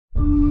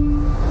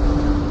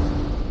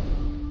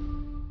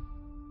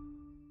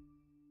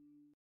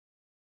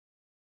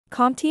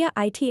CompTIA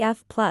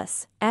ITF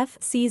Plus,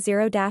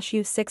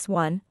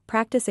 FC0-U61,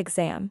 Practice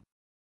Exam.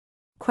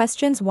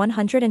 Questions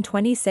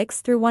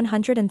 126 through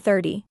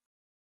 130.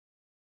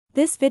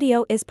 This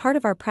video is part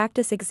of our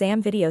practice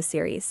exam video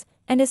series,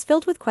 and is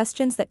filled with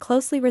questions that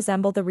closely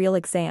resemble the real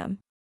exam.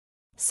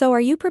 So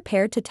are you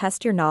prepared to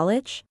test your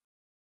knowledge?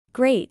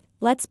 Great,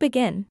 let's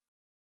begin.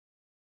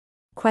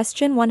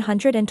 Question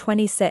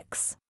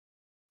 126.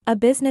 A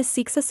business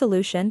seeks a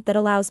solution that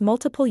allows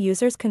multiple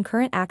users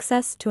concurrent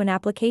access to an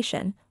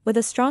application, with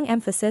a strong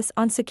emphasis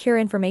on secure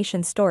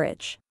information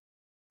storage.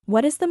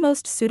 What is the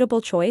most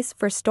suitable choice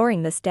for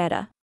storing this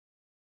data?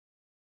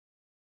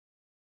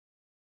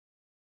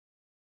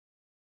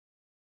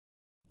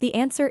 The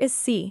answer is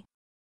C.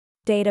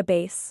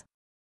 Database.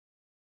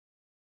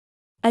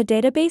 A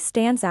database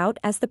stands out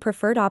as the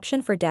preferred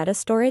option for data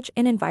storage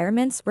in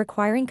environments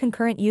requiring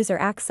concurrent user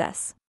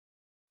access.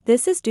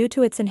 This is due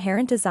to its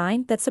inherent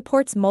design that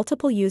supports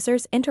multiple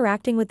users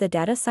interacting with the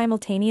data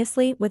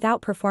simultaneously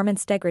without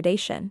performance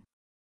degradation.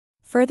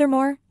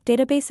 Furthermore,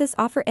 databases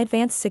offer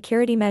advanced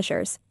security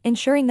measures,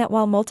 ensuring that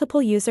while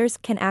multiple users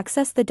can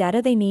access the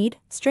data they need,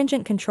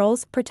 stringent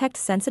controls protect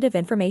sensitive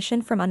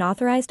information from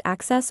unauthorized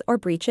access or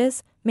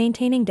breaches,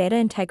 maintaining data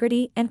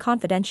integrity and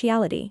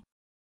confidentiality.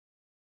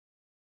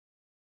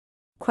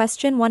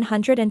 Question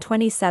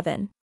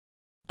 127.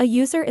 A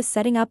user is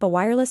setting up a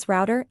wireless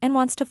router and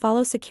wants to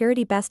follow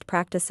security best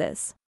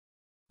practices.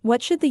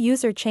 What should the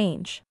user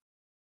change?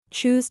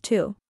 Choose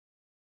 2.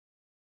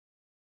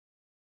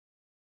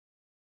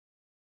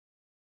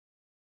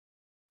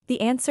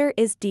 The answer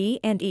is D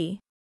and E.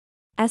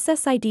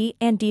 SSID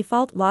and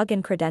default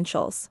login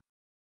credentials.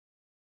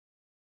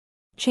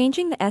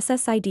 Changing the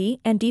SSID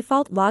and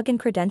default login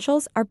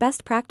credentials are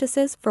best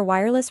practices for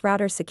wireless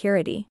router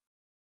security.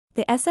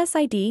 The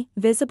SSID,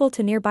 visible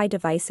to nearby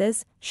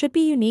devices, should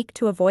be unique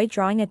to avoid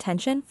drawing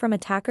attention from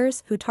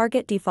attackers who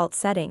target default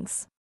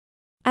settings.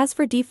 As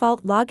for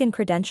default login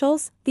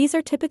credentials, these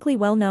are typically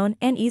well-known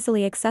and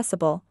easily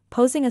accessible,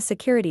 posing a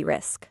security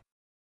risk.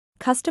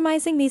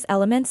 Customizing these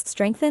elements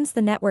strengthens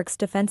the network's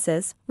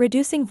defenses,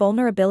 reducing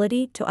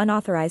vulnerability to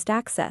unauthorized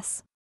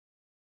access.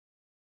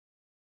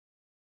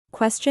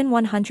 Question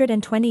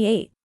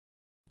 128.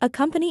 A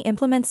company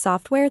implements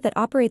software that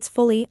operates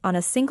fully on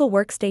a single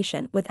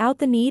workstation without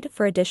the need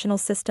for additional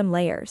system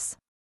layers.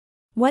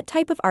 What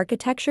type of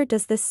architecture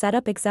does this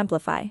setup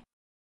exemplify?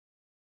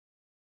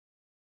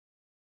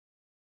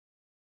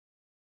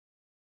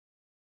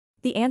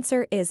 The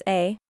answer is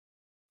A.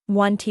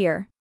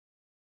 One-tier.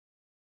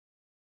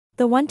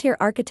 The one-tier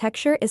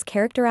architecture is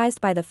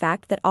characterized by the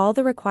fact that all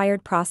the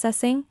required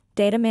processing,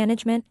 data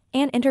management,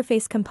 and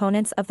interface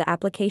components of the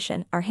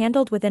application are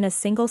handled within a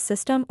single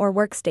system or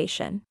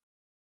workstation.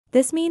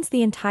 This means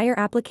the entire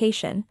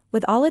application,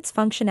 with all its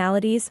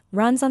functionalities,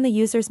 runs on the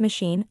user's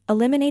machine,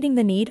 eliminating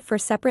the need for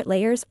separate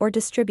layers or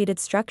distributed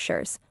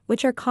structures,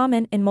 which are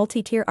common in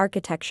multi-tier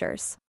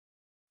architectures.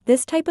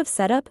 This type of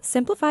setup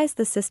simplifies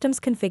the system's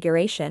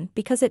configuration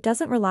because it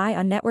doesn't rely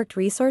on networked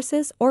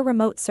resources or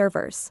remote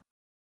servers.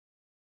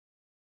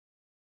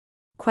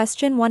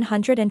 Question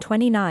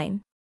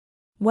 129.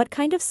 What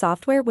kind of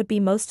software would be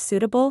most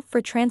suitable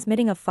for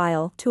transmitting a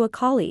file to a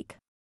colleague?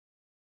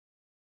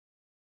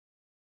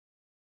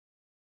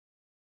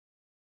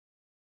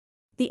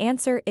 The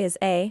answer is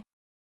A.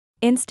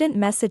 Instant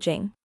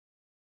messaging.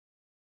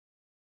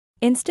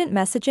 Instant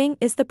messaging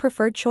is the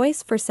preferred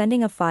choice for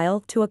sending a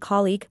file to a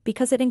colleague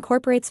because it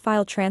incorporates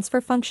file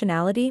transfer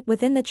functionality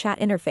within the chat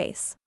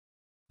interface.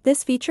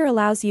 This feature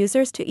allows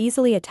users to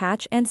easily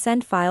attach and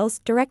send files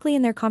directly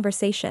in their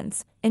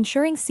conversations,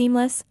 ensuring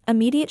seamless,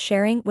 immediate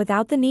sharing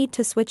without the need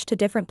to switch to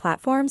different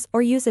platforms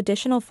or use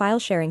additional file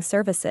sharing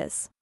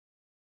services.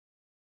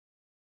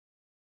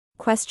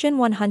 Question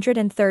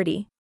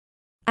 130.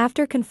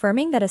 After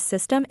confirming that a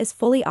system is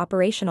fully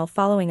operational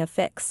following a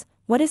fix,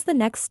 what is the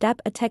next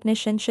step a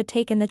technician should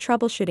take in the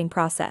troubleshooting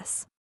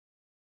process?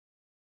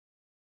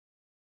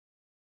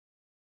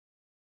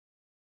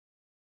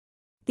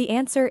 The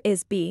answer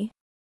is B.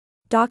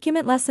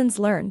 Document lessons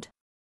learned.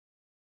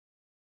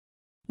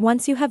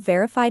 Once you have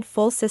verified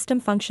full system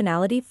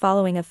functionality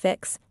following a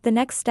fix, the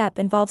next step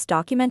involves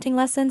documenting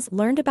lessons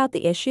learned about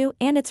the issue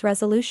and its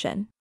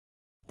resolution.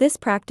 This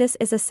practice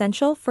is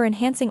essential for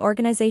enhancing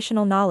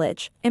organizational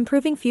knowledge,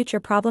 improving future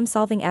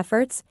problem-solving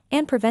efforts,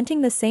 and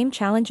preventing the same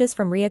challenges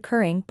from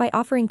reoccurring by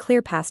offering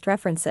clear past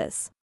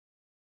references.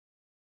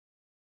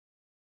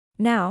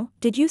 Now,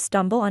 did you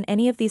stumble on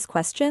any of these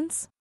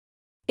questions?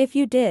 If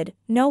you did,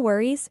 no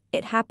worries,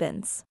 it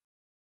happens.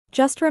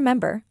 Just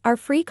remember, our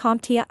free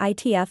CompTIA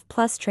ITF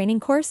Plus training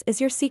course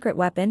is your secret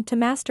weapon to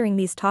mastering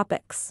these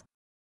topics.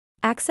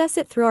 Access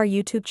it through our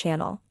YouTube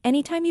channel,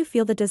 anytime you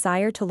feel the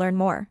desire to learn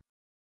more.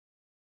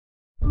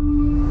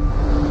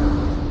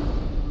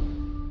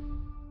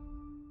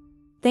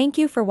 Thank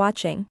you for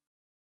watching.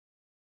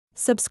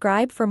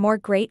 Subscribe for more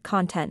great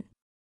content.